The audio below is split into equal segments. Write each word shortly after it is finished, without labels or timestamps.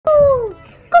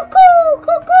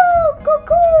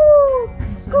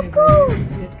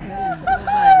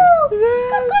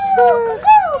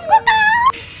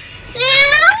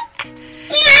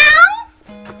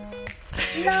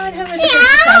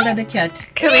cat.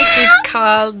 Khaleesi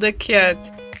called the cat.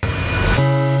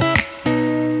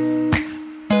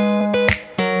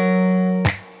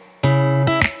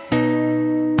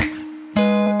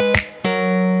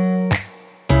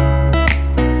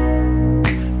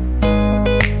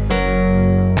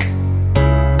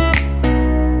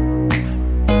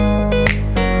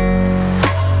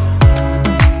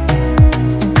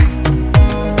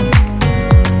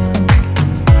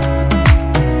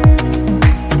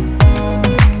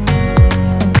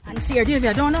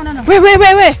 No.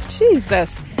 Wait.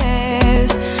 Jesus.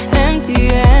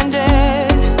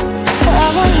 Empty-handed. I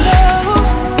wonder,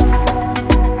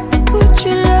 would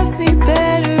you love me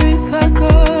better if I go?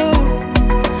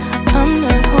 I'm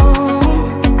not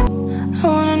home. I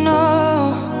wanna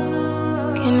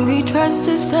know, can we trust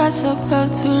the stars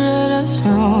about to let us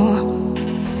know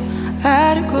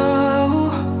how to go?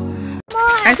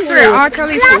 I swear all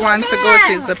Khaleesi wants to go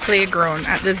to is the playground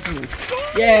at the zoo.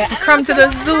 Yeah. You come to the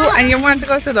zoo and you want to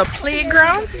go to the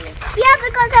playground? Yeah,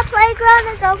 because the playground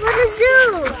is over the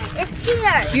zoo. It's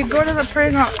here. You go to the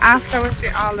playground after we see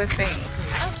all the things.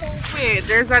 Okay. Wait,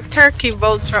 there's a turkey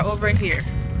vulture over here.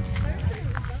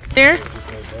 There?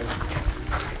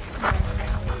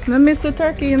 No, Mr.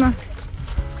 Turkey, you know.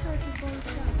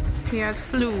 Yeah, it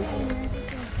flew.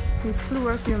 He flew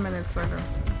a few minutes ago.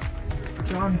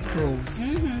 John Crows.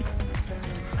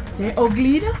 They're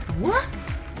ugly, though. What?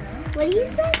 What do you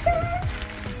say to her?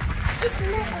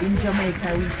 In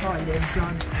Jamaica, we call them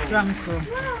John Crow.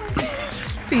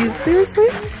 Seriously?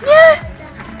 Yeah.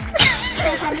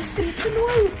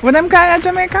 What them call in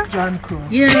Jamaica? John Crow.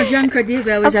 You know, John Crow, they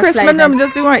always Of course, my mom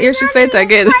just want to hear she say it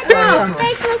again. His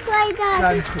face look like that.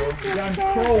 John Crow. John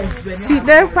Crows. See,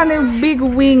 they're from the big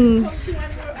wings.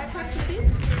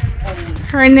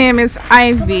 Her name is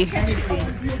Ivy.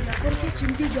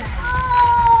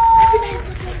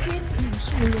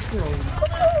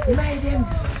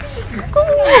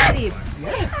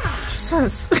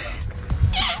 Jesus.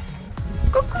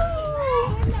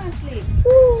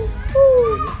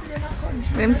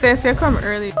 Them say if you come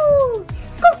early.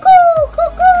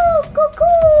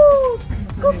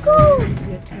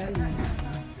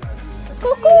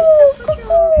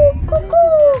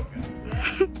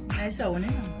 Nice sound,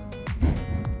 eh?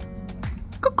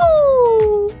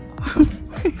 Cuckoo!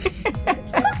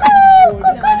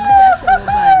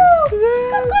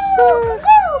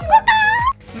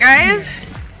 Guys,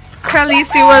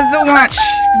 Khaleesi was the watch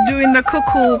doing the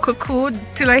cuckoo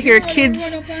till I hear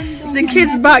the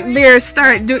kids back there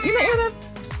start doing. You know, hear that?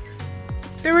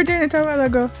 They were doing it a while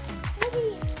ago.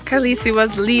 Khaleesi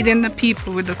was leading the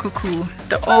people with the cuckoo.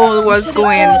 The owl was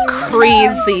going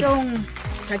crazy.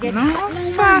 No,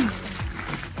 sir.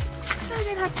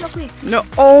 The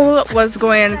owl was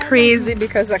going crazy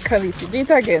because of Khaleesi. Do it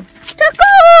again.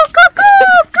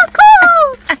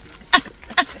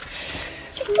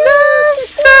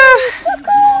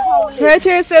 Right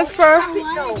here it says for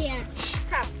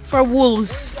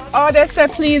wolves. Oh, they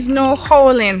said please no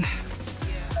howling.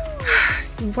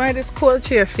 Why this cold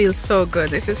chair feels so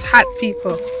good? It is hot,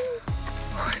 people.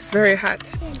 Oh, it's very hot.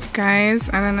 Guys,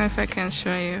 I don't know if I can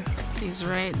show you. He's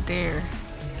right there.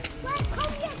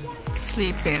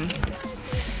 Sleeping.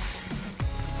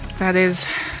 That is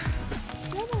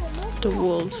the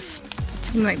wolves.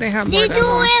 Seem like they have more than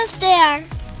one. wolves there.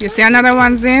 You see another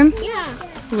one's in? Yeah.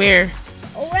 Where?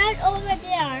 Right over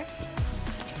there.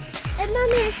 And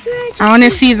Mommy, I swear I want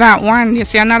to see that one. You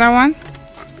see another one?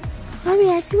 Mommy,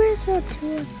 I swear I saw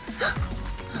two.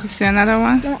 You see another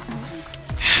one?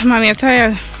 Mommy, I'm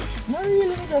tired.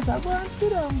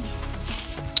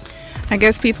 I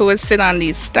guess people would sit on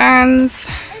these stands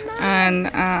and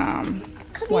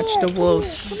watch the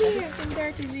wolves.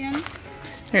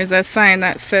 There's a sign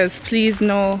that says please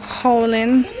no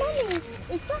howling.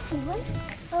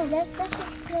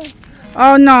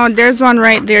 Oh no, there's one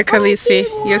right there, Khaleesi.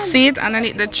 You see it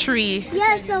underneath the tree.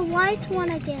 Yeah, it's a white one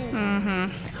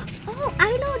again. Oh,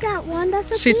 I know that one. That's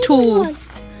a See baby two. one.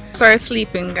 Start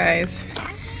sleeping, guys.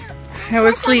 I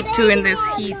will sleep too in this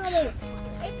heat. It's a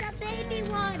baby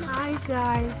one. Hi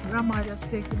guys, Grandma just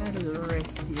taking a little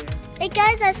rest here. Hey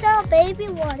guys, I saw a baby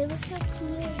one. It was so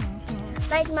cute.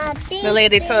 Like my big The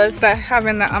lady told us that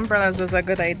having the umbrellas was a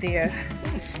good idea.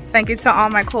 Thank you to all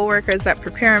my co-workers that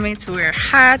prepare me to wear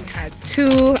hat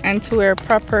too and to wear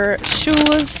proper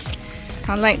shoes.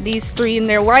 Unlike these three in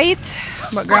their white,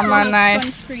 but Grandma and I,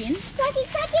 sunscreen.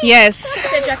 yes,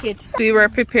 The jacket. we were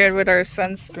prepared with our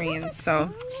sunscreen. So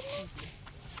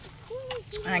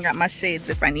I got my shades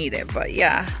if I need it, but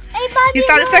yeah. Hey, Bobby, You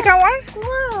saw the second one?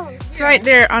 squirrel. It's right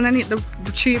there underneath the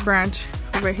tree branch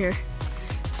over here,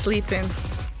 sleeping.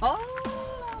 Oh,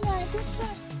 my good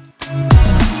son.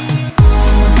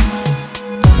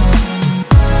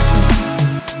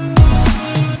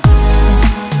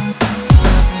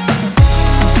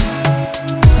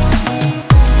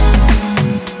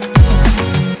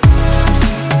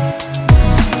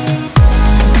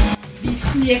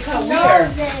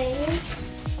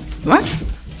 What?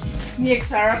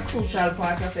 Snakes are a crucial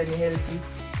part of any healthy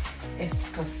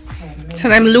ecosystem. So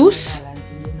them loose?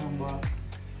 Balancing the number of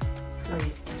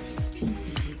prey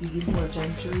species. It is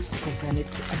important to respect and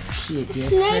appreciate their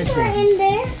Snakes are in presence.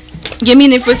 there. You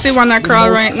mean if we see one crawl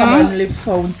right now? The most commonly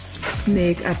found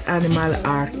snake at Animal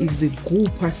Ark is the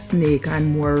grouper snake,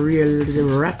 and more rarely the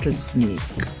rattlesnake.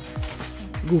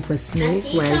 Grouper snake,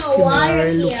 while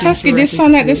similar looking Saskia, this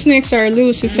sound like the snakes are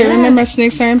loose. You say, remember,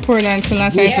 snakes are important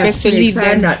unless I'm supposed to leave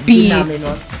them be.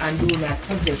 venomous and do not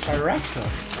possess a rattle.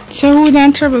 So who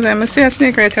don't trouble them? I see a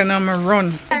snake right now, I'm gonna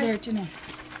run. Where? See Yeah,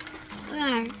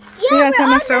 that we're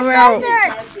time I on said, the well.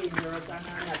 desert.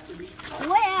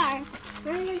 Where?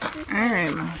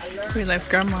 Alright, ma. We left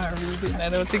Grandma Ruby. I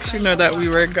don't think she know that we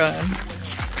were gone.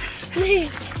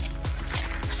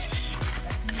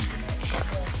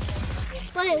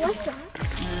 Wait, what's that?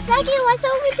 Saki, what's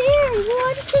over there? You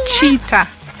want to see that? Cheetah.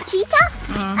 Cheetah?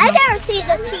 I never seen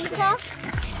the cheetah.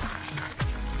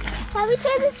 Have you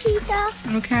seen the cheetah?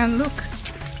 You can look.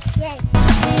 Yay.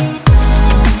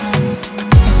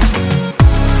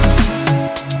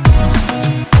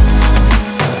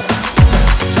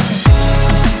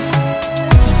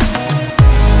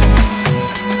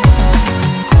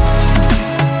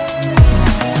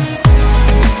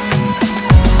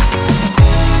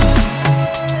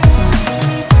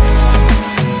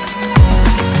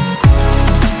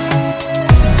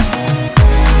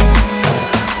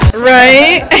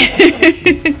 Right?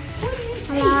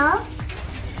 Hello?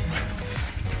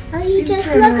 Oh, you just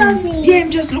look at me. Yeah,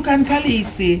 just look on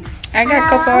Khaleesi. I got a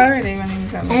couple already when you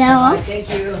come. Hello?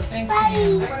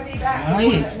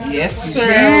 Yes, sir.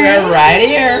 We're right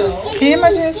here. Can you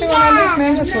imagine if one of these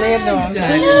men just lay down?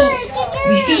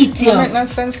 Eat Don't make no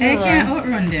sense. I can't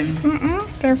outrun them.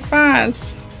 They're fast.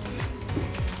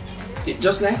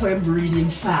 Just like we're breathing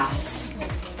fast.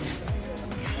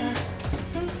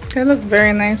 They look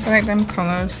very nice. I like them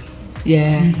colors.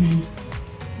 Yeah.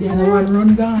 The other one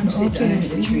run gone. Sit Okay. under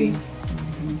the tree.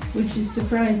 Which is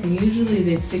surprising. Usually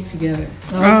they stick together.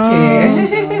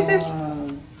 Okay.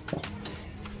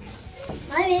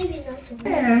 My baby's not so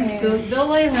bad. Yeah. So they'll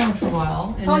lay around for a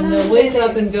while and then they'll wake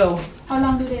up and go. How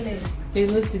long do they live? They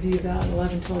live to be about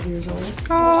 11, 12 years old.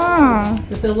 Oh.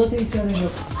 But they'll look at each other and go,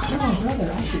 oh,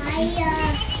 brother, I should.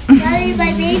 Mommy,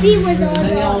 my baby was on And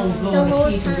they all the go on whole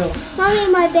the teeth and go, time. Mommy,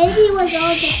 my baby was on the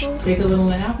whole time. take a little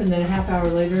nap, and then a half hour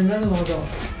later, another one will go.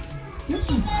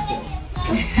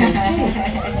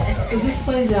 So this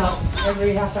plays out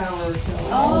every half hour or so.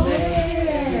 All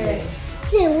day.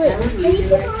 Every day.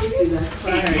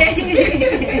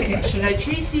 Should I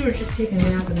chase you or just take a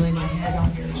nap and lay my head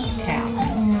on your cap?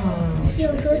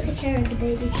 You're going to carry the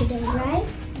baby today, right?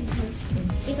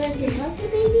 You're going to help the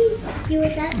baby? You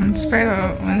was asking In me. spite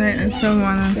of when it is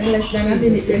someone. Less than a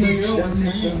minute when you reach down.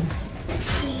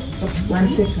 1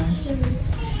 second.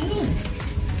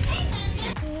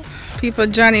 People,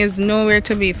 Johnny is nowhere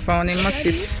to be found. He must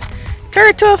be.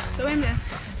 Turtle!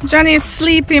 Johnny is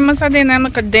sleeping. Must have been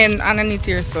like a den underneath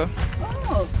here, so.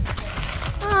 Oh,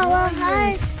 well,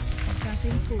 hi.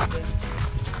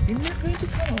 You're not going to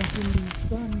come out in the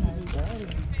sun, my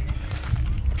darling.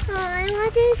 Oh, I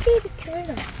wanted to see the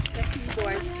turtle.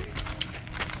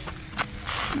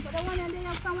 But the one that they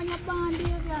have from when you're born, they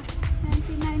have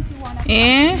 1991.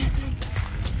 Eh?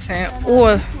 Say,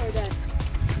 oh.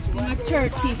 I'm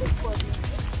 30.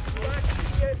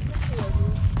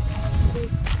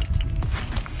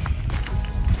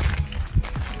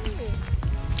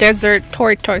 Desert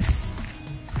tortoise.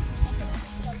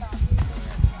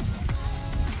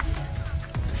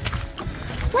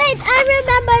 Wait, I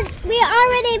remember we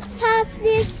already passed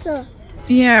this.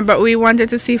 Yeah, but we wanted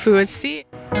to see if we would see it.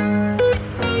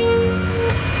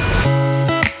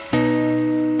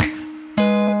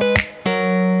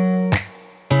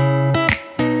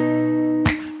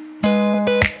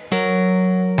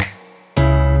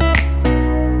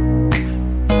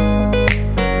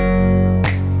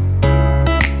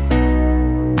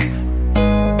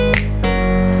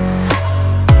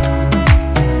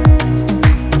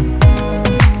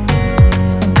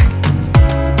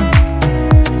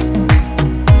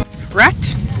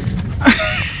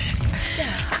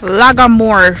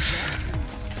 Lagomorph.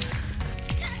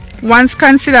 Once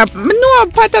considered no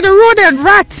part of the rodent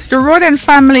rat. The rodent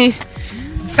family.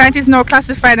 Scientists now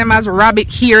classify them as rabbit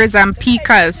hares and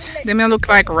pikas. They may look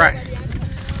like rat.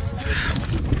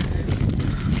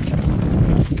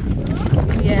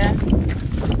 Yeah.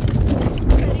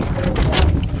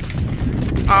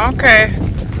 Okay.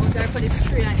 Those are for the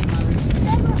stray animals.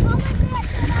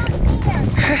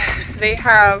 They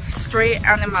have stray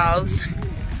animals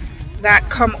that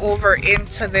come over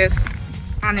into this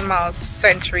animal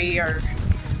sanctuary or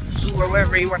zoo or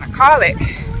whatever you want to call it.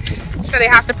 So they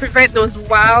have to prevent those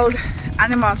wild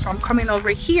animals from coming over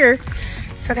here.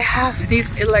 So they have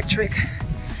these electric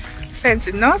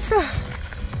fencing. No, sir.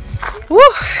 Woo!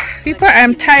 People,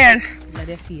 I'm tired.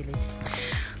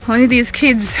 Only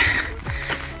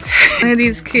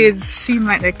these kids seem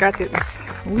like they got it.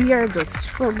 We are just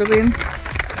struggling.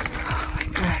 Oh my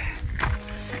god.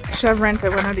 I should have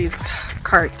rented one of these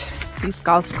these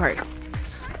golf carts.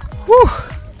 Woo!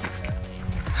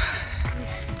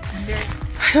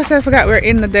 I forgot we're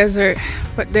in the desert,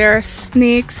 but there are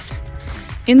snakes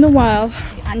in the wild.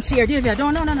 And see her, Divya.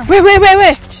 No.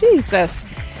 Wait. Jesus.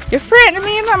 You're frightening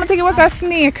me. I'm gonna think it was a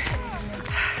snake.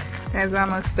 Guys, I'm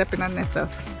almost stepping on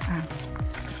myself.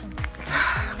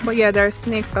 But yeah, there are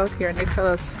snakes out here and they tell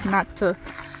us not to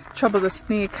trouble the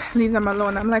snake. Leave them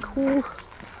alone. I'm like, who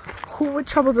would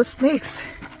trouble the snakes?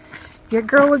 Your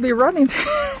girl would be running.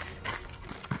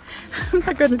 I'm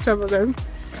not gonna trouble them.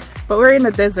 But we're in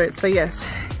the desert, so yes,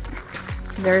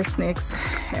 there are snakes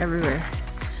everywhere.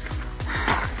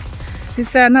 This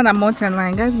is another mountain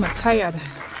lion, guys. I'm tired.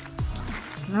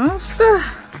 No, sir.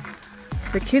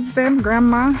 The kids, them,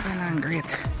 grandma, and I'm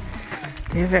great.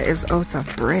 David is out of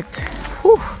breath.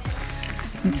 Whew.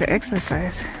 Need to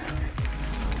exercise.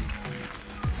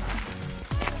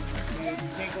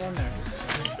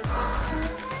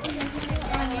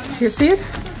 You see it?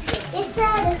 It's the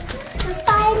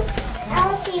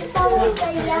follow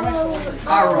the yellow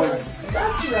arrows.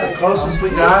 The closest we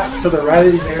got to the right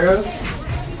of these arrows.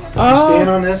 You stand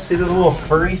on this, see this little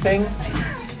furry thing?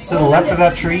 To the left of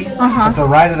that tree, at the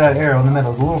right of that arrow in the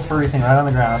middle is a little furry thing right on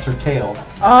the ground. That's her tail. And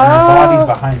her body's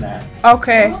behind that.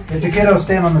 Okay. If the kiddo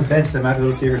stand on this bench, they might be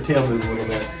able to see her tail move a little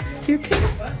bit. You can.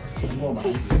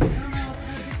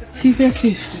 You can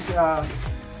see.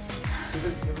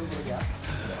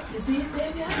 You see it,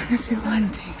 baby? This is one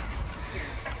thing.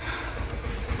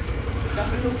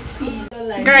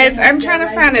 Guys, I'm trying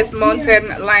to find this mountain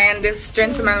lion. This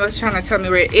gentleman was trying to tell me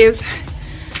where it is,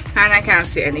 and I can't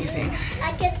see anything.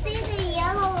 I can see the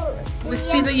yellow. We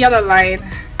see the yellow lion,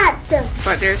 The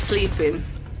but they're sleeping.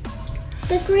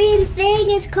 green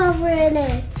thing is covering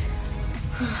it.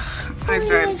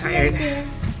 I'm tired.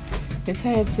 You're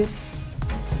tired, sis?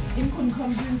 You can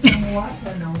come drink some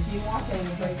water now. See water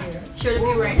over here. Should it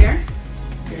be right here?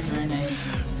 Here's very nice.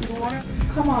 See the water?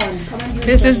 Come on, come and drink.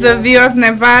 This is the view of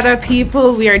Nevada,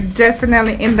 people. We are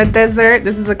definitely in the desert.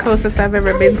 This is the closest I've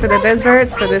ever been to the desert,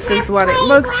 so this is what it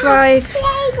looks like.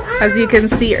 As you can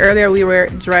see earlier, we were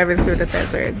driving through the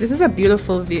desert. This is a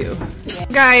beautiful view.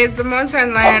 Guys, the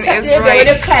mountain lion is When right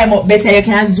you climb up better, you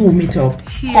can zoom it up.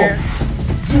 here.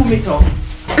 Zoom it up.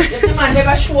 The man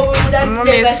never show me that.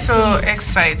 Mommy is so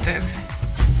excited.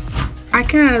 I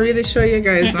can't really show you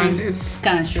guys on this.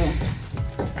 Can't show.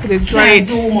 It's right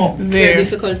Zoom up. there.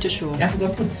 Difficult to show. You have to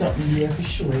go put something there to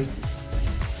show it.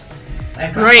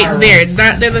 Like a Right arrow. there.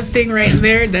 That little thing right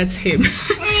there, that's him.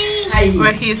 Hide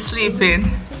But it. he's sleeping.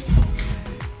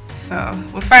 So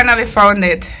we finally found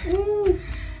it.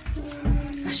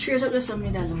 Straight up, there's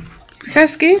something that look.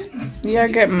 Chesky, you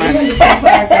get mad.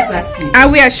 The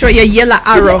And we are showing you yellow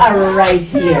arrow. arrow right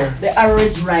here. The arrow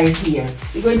is right here.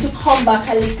 We're going to come back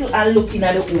a little and looking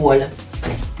at the wall.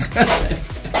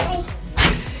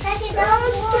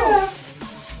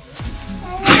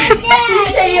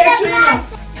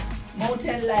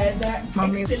 Mountain lions are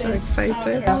Mommy is so excellent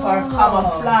excited. for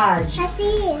camouflage. I see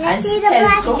it. I And see the tell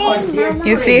black to hunt thing, their Mama.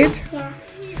 You see it? Yeah.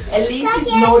 Elise Daddy,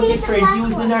 is I no see the different black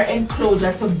using one. her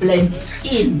enclosure to blend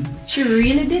in. She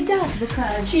really did that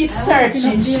because Keep I was searching.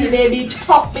 looking She up may be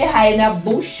tucked behind a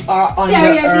bush or there. See under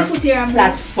how you see her foot here and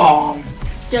platform.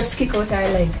 just kick out her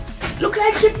leg. Look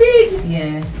like she big.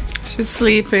 Yeah, She's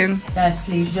sleeping. that's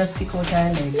sleep. Just kick out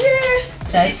her leg. Yeah.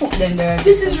 So I foot them there.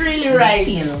 This is really right.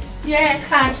 Tail. Yeah,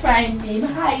 can't find him.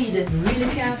 Hide. Really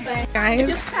can't find. Guys,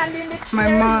 Just stand in the chair.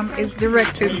 my mom is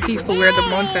directing people where the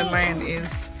mountain lion is.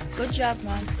 Good job,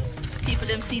 man. People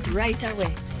them see it right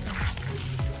away.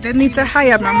 They need to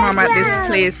hire my mom at this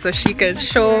place so she can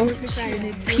show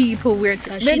people where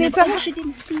to. They need to, She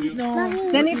didn't see it.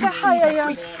 No. they need to hire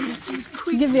you.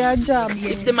 Give you a job.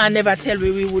 If the man never tell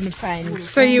me, we wouldn't find him.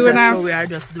 So you and So I, we are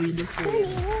just doing the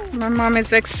same. my mom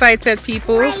is excited,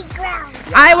 people.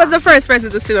 I was the first person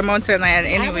to see the mountain lion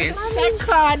anyways.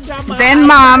 Then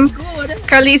mom,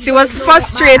 Khaleesi was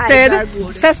frustrated.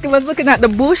 Seski was looking at the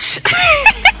bush.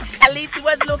 Alice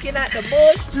was looking at the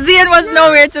bush. Zian was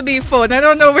nowhere to be found. I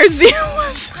don't know where Zian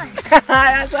was.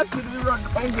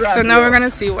 So now we're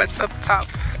gonna see what's up top.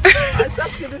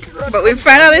 But we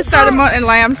finally saw the mountain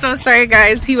lion. I'm so sorry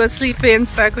guys, he was sleeping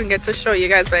so I couldn't get to show you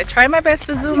guys, but I tried my best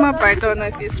to zoom up. I don't know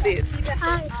if you see it.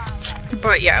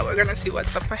 But yeah, we're gonna see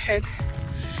what's up ahead.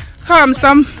 Come,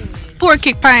 some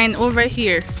porcupine over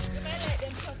here.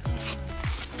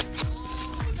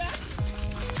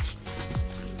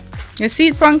 You see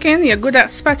it, Pumpkin? You're good at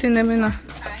spotting them, you know.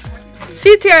 See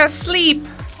it here asleep.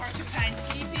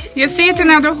 You see it in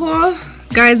the hole?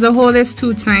 Guys, the hole is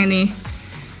too tiny.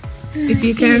 If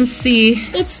you can see.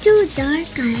 It's too dark,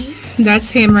 guys. That's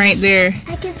him right there.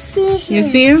 I can see him. You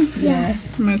see him? Yeah.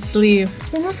 My sleeve.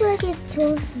 It looks like it's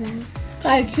too slow.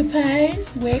 Porcupine,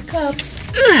 wake up.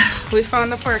 We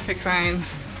found the porcupine.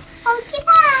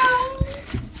 Porcupine.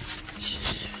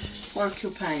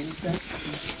 Porcupines.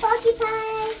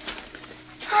 Porcupine.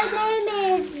 Her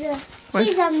name is. What?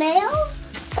 She's a male.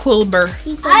 Culber.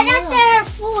 I thought they're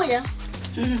food.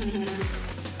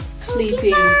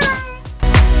 Sleeping. Porcupine.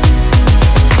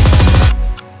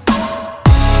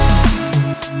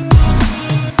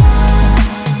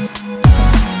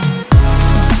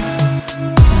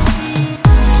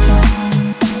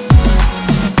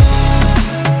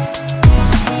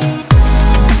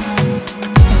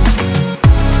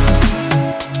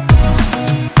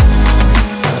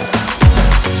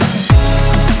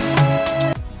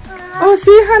 Oh,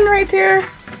 see Han right here?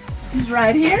 He's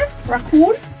right here.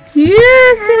 Raccoon. Yeah, he's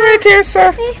right here,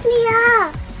 sir. Pick me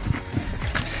up.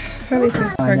 How is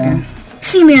it? Again.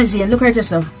 See me, Zane. Look at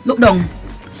yourself. Look down.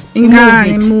 He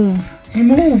move. He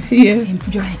move. Yeah. And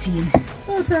put your hat in.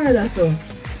 Oh, try that so.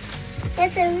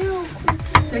 It's a real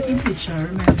cookie. Take a picture,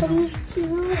 remember. But he's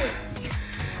cute.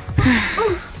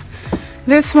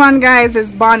 This one, guys,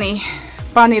 is Bonnie.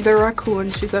 Bonnie the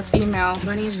raccoon. She's a female.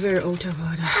 Bunny is very out of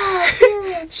order.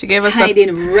 She gave us a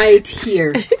Hiding right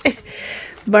here.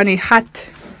 Bunny hat.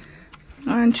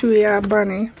 Aren't you, yeah,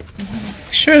 Bunny?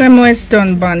 Show them how it's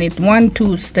done, Bunny. 1,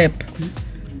 2 step.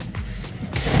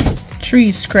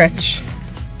 3 scratch.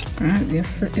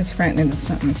 It's frightening the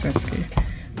something, Saskia.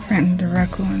 Frightening the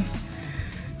raccoon.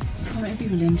 How many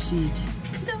people them see it?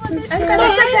 I can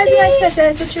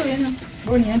exercise with you, you know.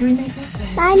 Bunny, I'm doing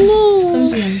exercise.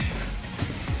 Bunny.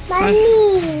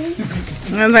 Bunny.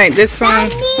 I like this one.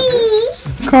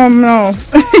 Bunny. Come now.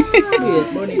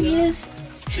 Yes.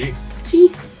 She.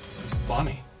 It's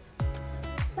Bonnie.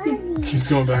 Bunny. Keeps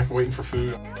going back waiting for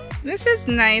food. This is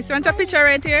nice. Want a picture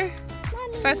right here,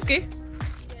 Saskia?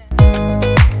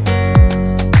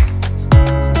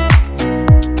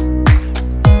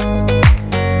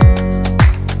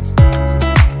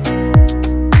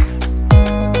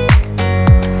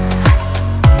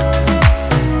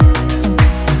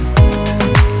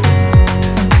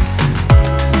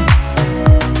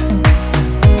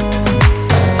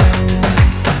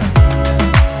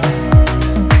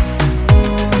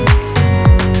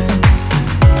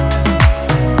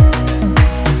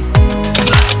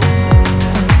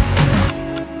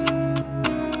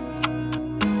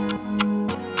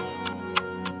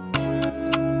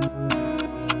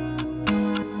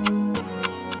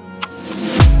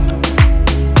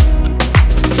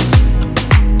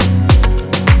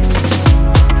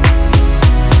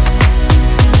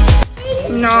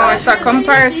 No, it's a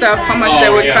comparison of how much they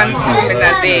would consume in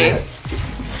a day.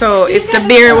 So if the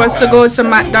bear was to go to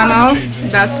McDonald's,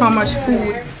 that's how much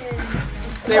food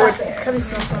they would.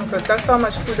 That's how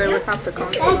much food they would have to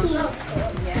consume.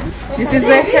 This is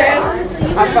the head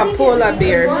of a polar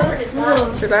bear.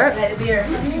 See that?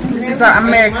 This is an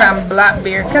American black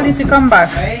bear. Kelly, see, come back.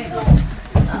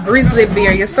 Grizzly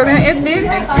bear. You saw them head big?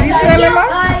 Did you see them, Emma?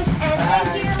 Bye.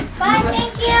 Thank you. Bye.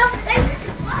 Thank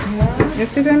you. You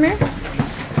see them here?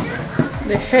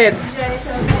 The head.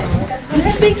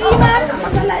 That big man.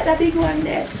 I like that big one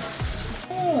there.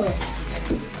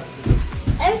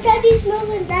 Every time he's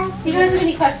moving that. You guys have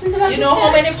any questions about You know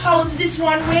how many pounds this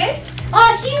one weighs?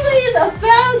 He weighs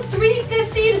about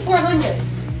 350 to 400.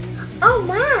 Oh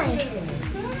my.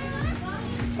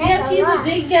 Yeah, he's a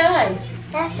big guy.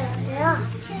 That's a lot.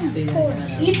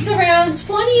 Eats around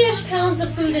 20-ish pounds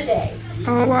of food a day.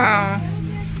 Oh wow.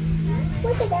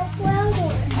 Look at that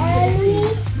flower.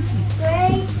 Ellie,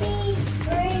 Gracie.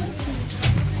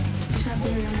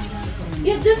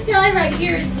 Yeah, this guy right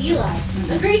here is Eli.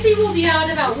 Gracie will be out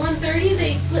about 1:30.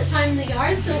 They split time in the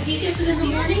yard, so if he gets it in the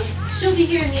morning, she'll be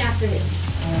here in the afternoon.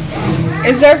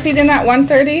 Is there feeding at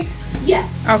 1:30? Yes.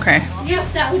 Okay.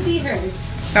 Yep, that would be hers.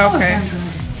 Okay.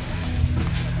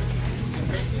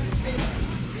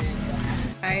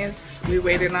 Guys, we're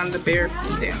waiting on the bear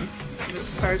feeding. It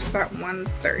starts at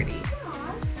 1:30.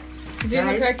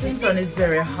 Guys, the sun is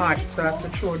very hot, so I have to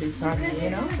throw this on me, you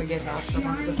know, to get off some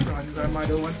of the sun. Because I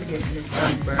don't want to get in the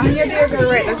sunburn. Oh, yeah, there, girl,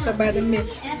 right. That's by the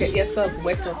mist. Get yourself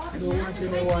wet up. I don't want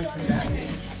any water that day.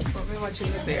 But we're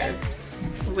watching the bear.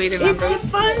 waiting on them. It's a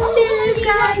fun day,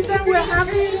 guys, and we're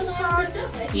having fun.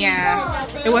 Yeah,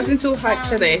 it wasn't too hot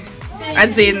today,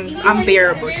 as in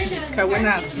unbearable, because we're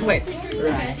not wet.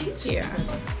 Right. Yeah.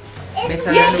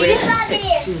 Better than we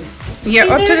expected. Yeah,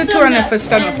 up to the 200 for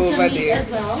stand up over there. As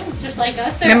well, just like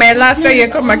us. Remember last time you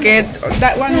come again,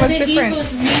 that one was different.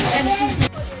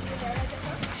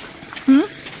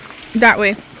 That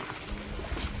way.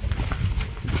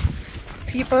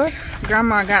 People,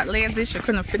 grandma got lazy, she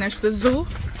couldn't finish the zoo.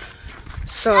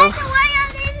 So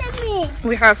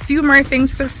we have a few more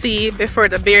things to see before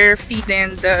the bear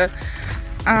feeding the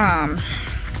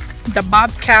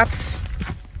bobcats.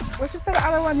 What you said the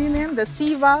other one you named? The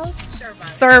servals?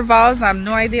 Servals. I have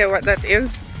no idea what that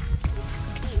is.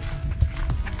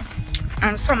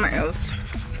 And something else.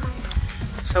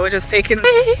 So we're just taking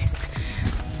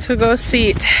to go see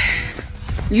it.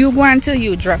 You go until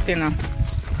you drop, you know.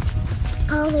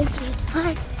 All the way to the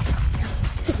park.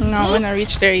 No, we're not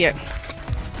reached there yet.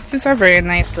 This is a very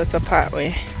nice little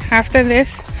pathway. After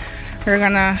this, we're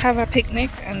gonna have a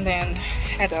picnic and then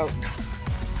head out.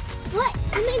 What?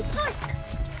 I'm in park.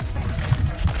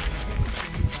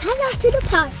 Head out to the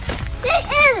park.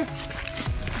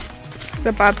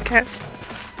 The bobcat.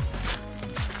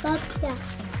 Bobcat.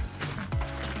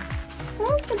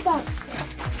 Where's the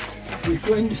bobcat? We're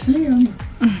going to see him.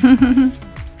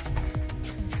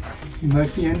 He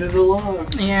might be under the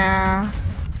logs. Yeah.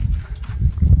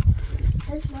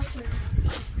 There's nothing.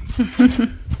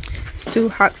 It's too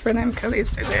hot for them,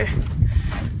 Khaleesi today.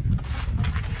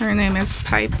 Her name is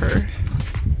Piper.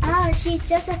 Oh, she's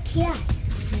just a cat.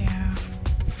 Yeah.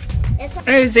 It's a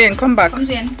Hey Zane, come back. Come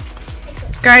in.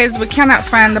 Guys, we cannot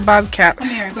find the bobcat. Come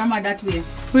here, grandma, that way.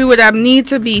 We would have need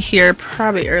to be here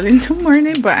probably early in the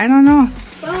morning, but I don't know.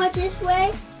 Go this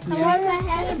way. I want to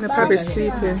have a They're probably bobcat.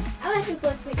 sleeping. I want to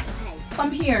go quick ahead. Come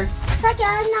here. Like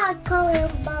I'm not calling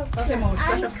bobcat. Okay, Mom, shut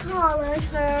I'm up. calling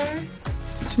her.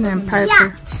 She named Piper.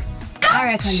 Cat.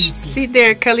 Alright, Khaleesi. See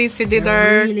there, Khaleesi did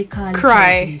her Really calling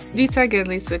cry. Khaleesi. Do it again,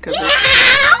 Lisa. Meow.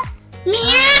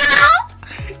 Meow.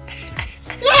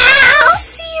 Meow.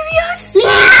 Serious?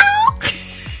 Meow.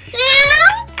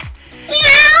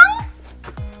 Meow.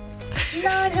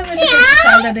 Lord, how much is it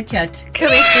called the cat?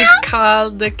 Khaleesi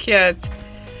called the cat.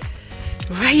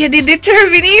 Why you did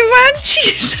determine even?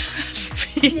 Jesus.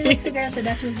 You look, the girl said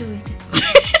that will do it.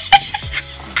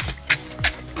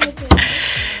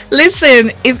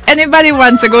 Listen, if anybody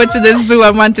wants to go to the zoo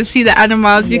and want to see the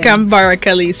animals, you can borrow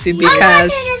Khaleesi I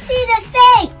because wanted to see the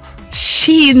snake.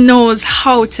 she knows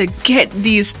how to get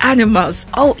these animals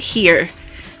out here.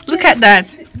 Look at that.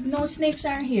 No snakes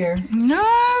are here. No,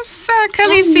 sir.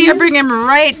 Khaleesi, you bring him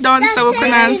right down so we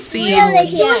can see him.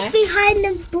 He was behind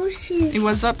the bushes. He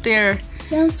was up there.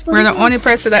 That's We're the only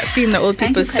person that seen the old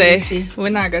Thank people you, say Khaleesi. we're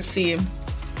not gonna see him.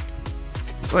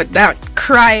 But that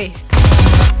cry